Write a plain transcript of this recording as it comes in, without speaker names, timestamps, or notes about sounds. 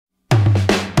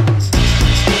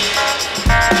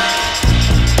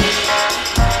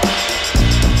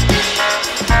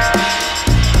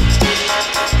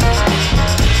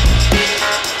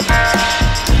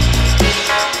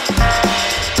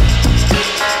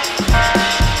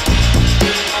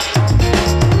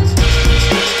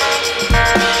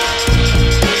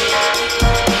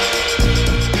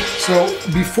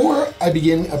before I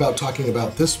begin about talking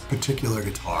about this particular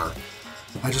guitar,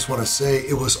 I just want to say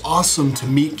it was awesome to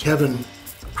meet Kevin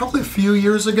probably a few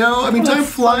years ago. I mean, time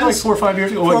flies. Like 4 or 5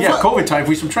 years ago. Well, yeah, COVID time. If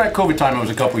we subtract COVID time, it was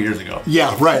a couple years ago.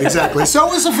 Yeah, right, exactly. So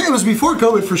it was before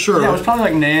COVID for sure. Yeah, it was probably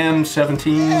like NAMM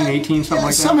 17, 18, something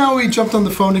like that. Somehow we jumped on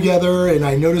the phone together, and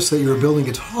I noticed that you were building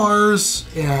guitars,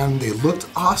 and they looked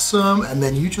awesome, and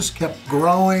then you just kept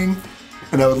growing.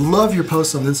 And I would love your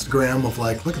posts on Instagram of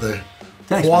like, look at the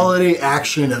quality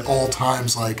action at all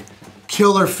times, like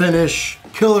killer finish,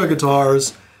 killer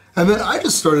guitars. And then I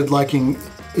just started liking,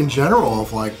 in general,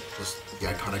 of like just the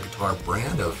iconic guitar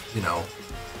brand of, you know,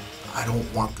 I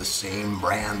don't want the same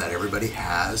brand that everybody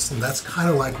has. And that's kind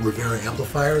of like Rivera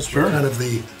amplifiers. Sure. We're kind of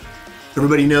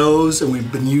everybody knows, and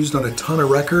we've been used on a ton of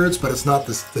records, but it's not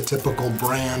the typical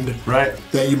brand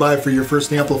that you buy for your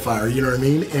first amplifier, you know what I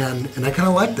mean? And I kind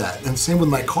of like that. And same with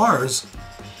my cars.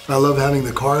 I love having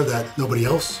the car that nobody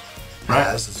else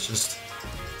has. It's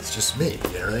just me.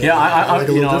 You know, right? Yeah, I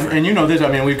you know, and you know this. I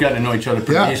mean, we've gotten to know each other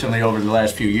pretty recently over the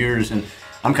last few years, and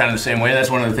I'm kind of the same way. That's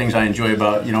one of the things I enjoy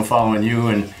about, you know, following you,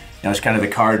 and you know, it's kind of the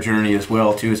car journey as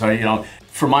well too. So, you know,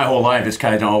 for my whole life, it's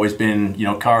kind of always been, you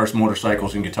know, cars,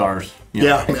 motorcycles, and guitars. You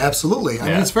know? Yeah, absolutely. I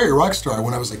mean, it's very rock star.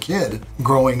 When I was a kid,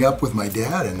 growing up with my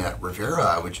dad and at Rivera,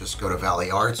 I would just go to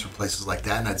Valley Arts or places like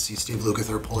that, and I'd see Steve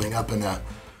Lukather pulling up in a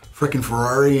freaking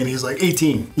Ferrari, and he's like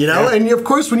 18, you know? And of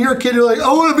course, when you're a kid, you're like,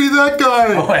 I want to be that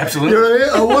guy. Oh, absolutely. You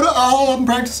know what I mean? I'm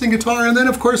practicing guitar, and then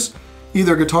of course,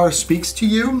 either guitar speaks to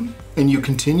you and you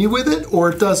continue with it,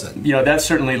 or it doesn't. You know, that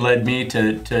certainly led me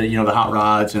to you know, the hot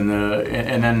rods and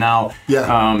then now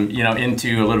you know,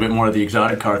 into a little bit more of the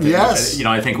exotic car thing. Yes. You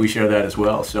know, I think we share that as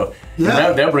well. So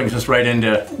that brings us right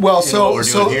into what we're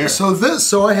doing here.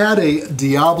 So I had a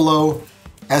Diablo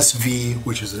SV,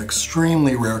 which is an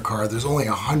extremely rare car. There's only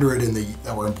 100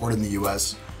 that were imported in the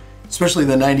US, especially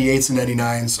the 98s and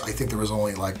 99s. I think there was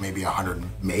only like maybe 100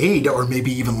 made, or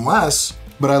maybe even less.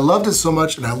 But I loved it so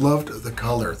much, and I loved the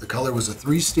color. The color was a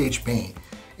 3-stage paint,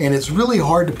 and it's really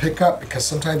hard to pick up because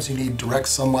sometimes you need direct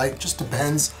sunlight. It just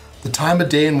depends the time of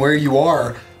day and where you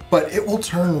are. But it will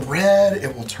turn red,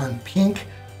 it will turn pink.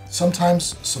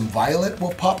 Sometimes some violet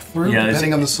will pop through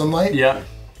depending on the sunlight. Yeah.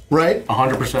 Right?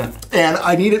 100%. And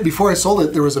I needed, before I sold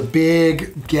it, there was a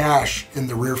big gash in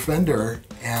the rear fender,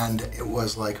 and it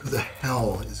was like, who the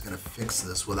hell is gonna fix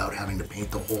this without having to paint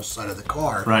the whole side of the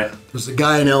car? Right. There's a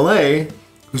guy in LA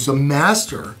who's a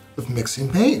master of mixing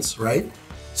paints, right?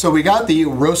 So we got the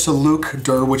Rosa Luke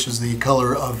Dur, which is the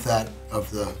color of the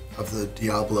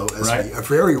Diablo SV, a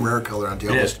very rare color on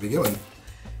Diablos to begin with.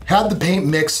 Had the paint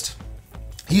mixed.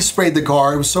 He sprayed the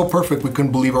car. It was so perfect we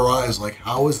couldn't believe our eyes. Like,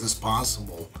 how is this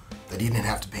possible that he didn't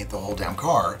have to paint the whole damn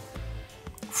car?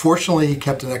 Fortunately, he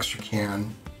kept an extra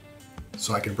can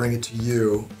so I could bring it to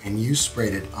you, and you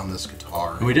sprayed it on this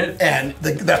guitar. We did. And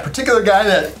that particular guy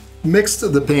that mixed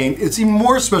the paint, it's even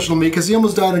more special to me because he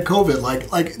almost died in COVID.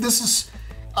 Like this is,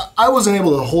 I wasn't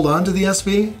able to hold on to the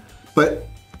SV, but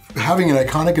having an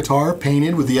iconic guitar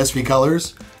painted with the SV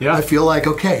colors, I feel like,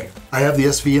 okay, I have the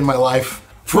SV in my life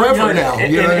forever now.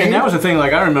 And, you know what I mean? And that was the thing,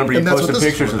 like I remember you posted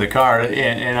pictures of the car,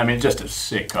 and I mean, just a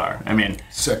sick car. I mean,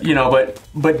 you know,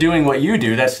 but doing what you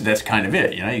do, that's kind of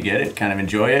it. You know, you get it, kind of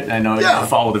enjoy it. I know you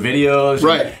follow the videos,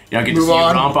 and, you know, get to see you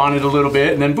romp on it a little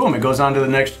bit, and then boom, it goes on to the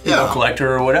next you know,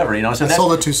 collector or whatever. You know, so I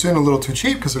sold it too soon, a little too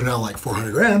cheap because they're now like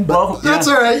 400 grand. But that's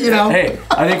all right, you know. Hey,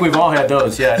 I think we've all had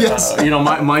those. Yeah. You know,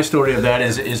 my story of that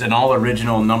is an all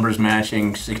original numbers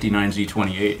matching 69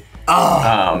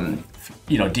 Z28.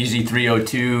 You know,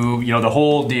 DZ302, you know, the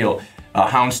whole deal.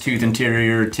 Houndstooth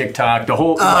interior, TikTok, the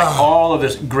whole, like all of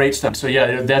this great stuff. So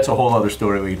yeah, that's a whole other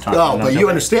story we can talk about. Oh, but you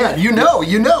understand, you know.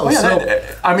 Well,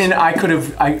 yeah, I mean,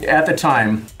 at the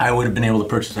time, I would have been able to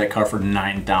purchase that car for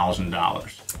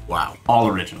 $9,000. Wow. All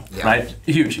original, right?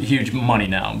 Huge money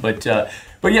now. But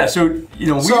yeah, so, you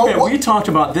know, we talked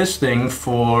about this thing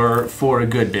for a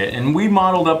good bit, and we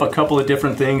modeled up a couple of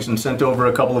different things and sent over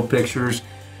a couple of pictures.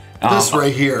 This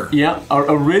right here. Yeah.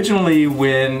 Originally,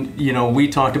 when you know we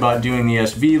talked about doing the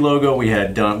SV logo, we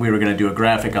were going to do a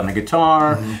graphic on the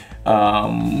guitar.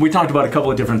 We talked about a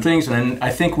couple of different things, and then I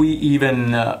think we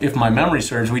even, if my memory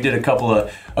serves, we did a couple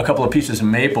of pieces of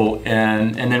maple,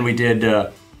 and then we did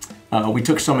we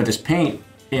took some of this paint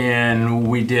and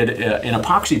we did an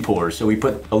epoxy pour. So we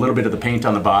put a little bit of the paint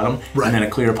on the bottom, and then a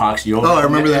clear epoxy over. Oh, I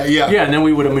remember that. Yeah. Yeah, and then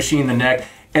we would have machined the neck.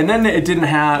 And then it didn't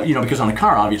have, you know, because on the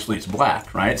car, obviously it's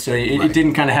black, right? So it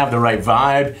didn't kind of have the right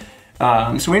vibe.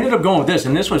 So we ended up going with this,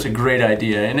 and this was a great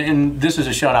idea. And this is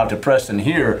a shout out to Preston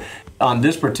here. On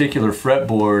this particular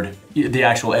fretboard, the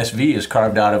actual SV is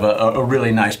carved out of a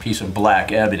really nice piece of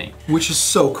black ebony. Which is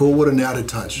so cool, what an added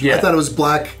touch. I thought it was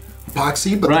black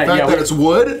epoxy, but the fact that it's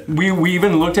wood. We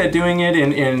even looked at doing it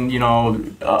in you know,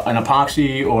 an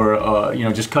epoxy or you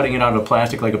know, just cutting it out of a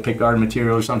plastic like a pickguard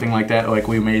material or something like that. Like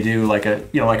we may do like a,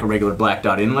 you know, like a regular black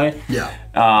dot inlay. Yeah.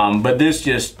 But this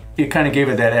just, it kind of gave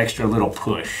it that extra little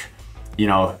push, you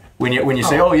know. When you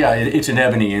say, oh yeah, it's an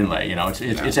ebony inlay, you know,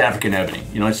 it's African ebony,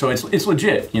 you know, so it's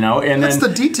legit, you know, and that's the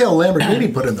detail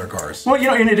Lamborghini put in their cars. Well, you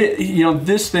know, and you know,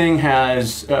 this thing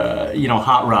has you know,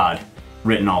 hot rod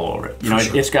written all over it. You know,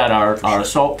 it's got our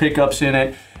assault pickups in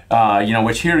it, you know,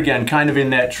 which here again, kind of in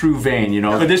that true vein, you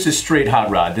know. But this is straight hot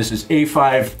rod. This is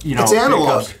A5, you know. It's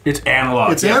analog. Pickups. It's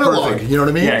analog. It's analog. Perfect. You know what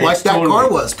I mean? Yeah, like that totally,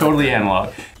 car was. Totally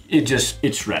analog.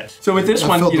 It shreds. So with this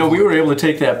one, you know, we were able to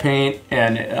take that paint,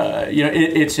 and you know,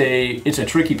 it's a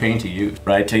tricky paint to use,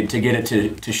 right? To get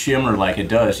it to shimmer like it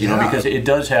does, you know, because it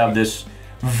does have this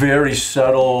very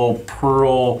subtle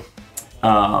pearl, you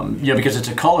know, because it's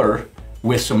a color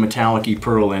with some metallic-y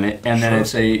pearl in it, and then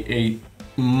it's a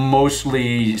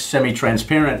mostly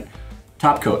semi-transparent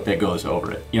top coat that goes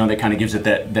over it. You know, that kind of gives it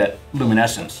that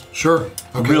luminescence. Sure.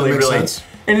 Okay, really, that makes really. sense.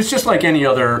 And it's just like any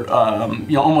other,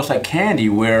 you know, almost like candy,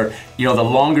 where, you know, the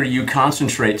longer you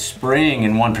concentrate spraying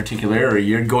in one particular area,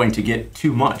 you're going to get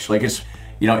too much. Like it's,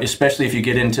 you know, especially if you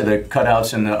get into the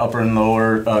cutouts and the upper and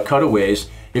lower cutaways,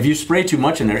 if you spray too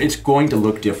much in there, it's going to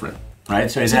look different, right?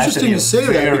 So it's interesting you say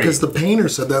that, because the painter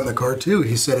said that in the car too.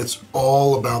 He said it's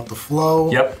all about the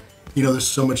flow. Yep. You know, there's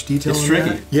so much detail. It's in tricky.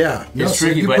 That. Yeah. No, it's so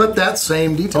tricky. You put that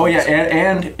same detail. Oh yeah,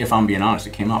 and if I'm being honest,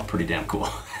 it came out pretty damn cool.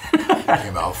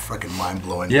 Came out freaking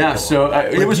mind-blowing. Yeah, so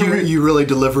it was you really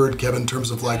delivered, Kevin, in terms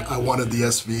of like, I wanted the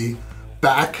SV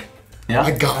back. Yeah.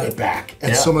 I got it back,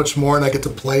 and so much more, and I get to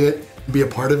play it and be a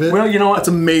part of it. Well, you know what? It's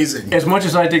amazing. As much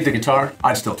as I dig the guitar,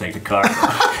 I'd still take the car.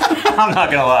 I'm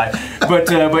not gonna lie,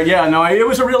 but yeah, no, it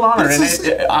was a real honor, and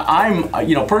I'm,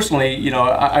 you know, personally, you know,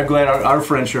 I'm glad our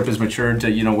friendship has matured to,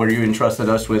 you know, where you entrusted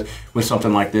us with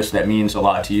something like this that means a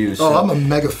lot to you. So. Oh, I'm a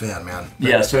mega fan, man.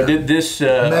 Mega fan. This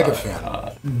mega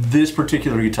fan. This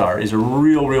particular guitar is a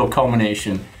real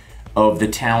culmination of the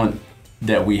talent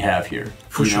that we have here.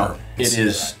 For sure, it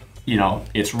is. You know,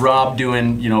 it's Rob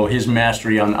doing, you know, his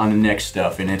mastery on the neck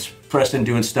stuff, and it's Preston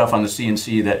doing stuff on the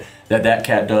CNC that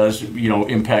cat does, you know,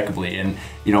 impeccably, and,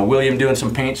 you know, William doing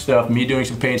some paint stuff, me doing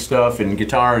some paint stuff, and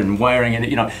guitar and wiring, and,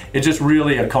 you know, it's just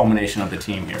really a culmination of the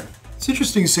team here. It's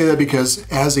interesting you say that, because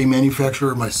as a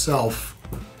manufacturer myself,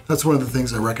 that's one of the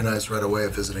things I recognized right away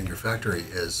of visiting your factory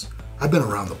is I've been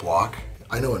around the block.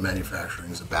 I know what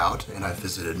manufacturing is about, and I've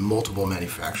visited multiple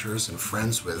manufacturers and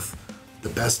friends with the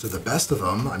best of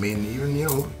them. I mean, even, you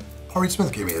know, Paul Reed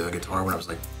Smith gave me the guitar when I was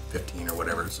like 15 or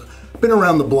whatever. So I've been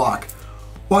around the block.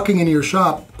 Walking into your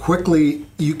shop, quickly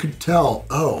you could tell,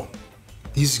 oh,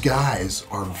 these guys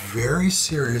are very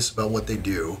serious about what they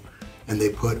do, and they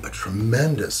put a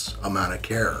tremendous amount of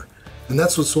care. And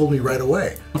that's what sold me right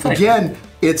away. Again,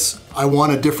 it's, I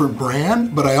want a different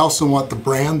brand, but I also want the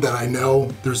brand that I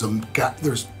know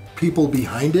there's people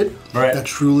behind it that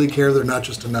truly care. They're not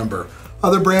just a number.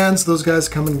 Other brands, those guys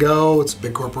come and go. It's a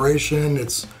big corporation.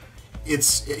 It's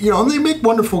you know, and they make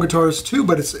wonderful guitars too,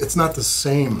 but it's not the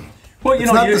same. Well, you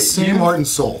it's know, not the same heart and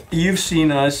soul. You've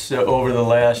seen us over the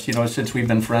last, you know, since we've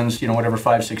been friends, you know, whatever,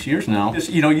 5-6 years now.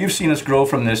 You know, you've seen us grow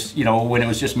from this, you know, when it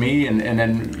was just me and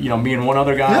then, you know, me and one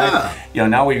other guy. Yeah. You know,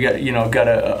 now we've got, you know,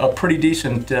 a pretty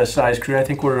decent sized crew. I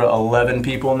think we're 11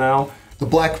 people now. The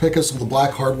black pickups with the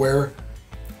black hardware,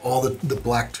 all the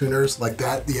black tuners like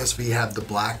that. The SV had the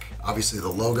black, obviously the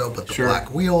logo, but the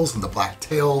black wheels and the black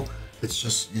tail. It's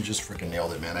just, you just freaking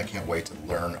nailed it, man. I can't wait to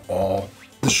learn all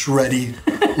the shreddy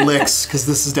licks, because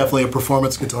this is definitely a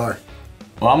performance guitar.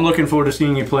 Well, I'm looking forward to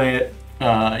seeing you play it.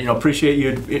 You know, appreciate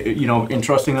you know,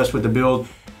 entrusting us with the build.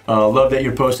 Love that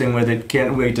you're posting with it.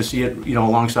 Can't wait to see it, you know,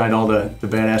 alongside all the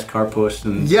badass car posts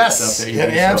and stuff that you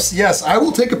do. Yes, I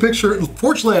will take a picture.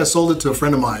 Fortunately, I sold it to a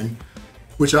friend of mine,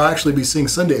 which I'll actually be seeing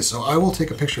Sunday, so I will take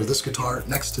a picture of this guitar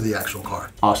next to the actual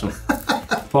car. Awesome.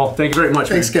 Paul, thank you very much.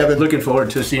 Thanks, Kevin. Looking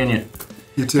forward to seeing you.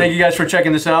 You too. Thank you guys for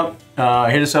checking this out.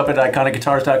 Hit us up at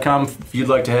iconicguitars.com if you'd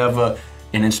like to have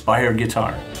an inspired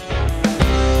guitar.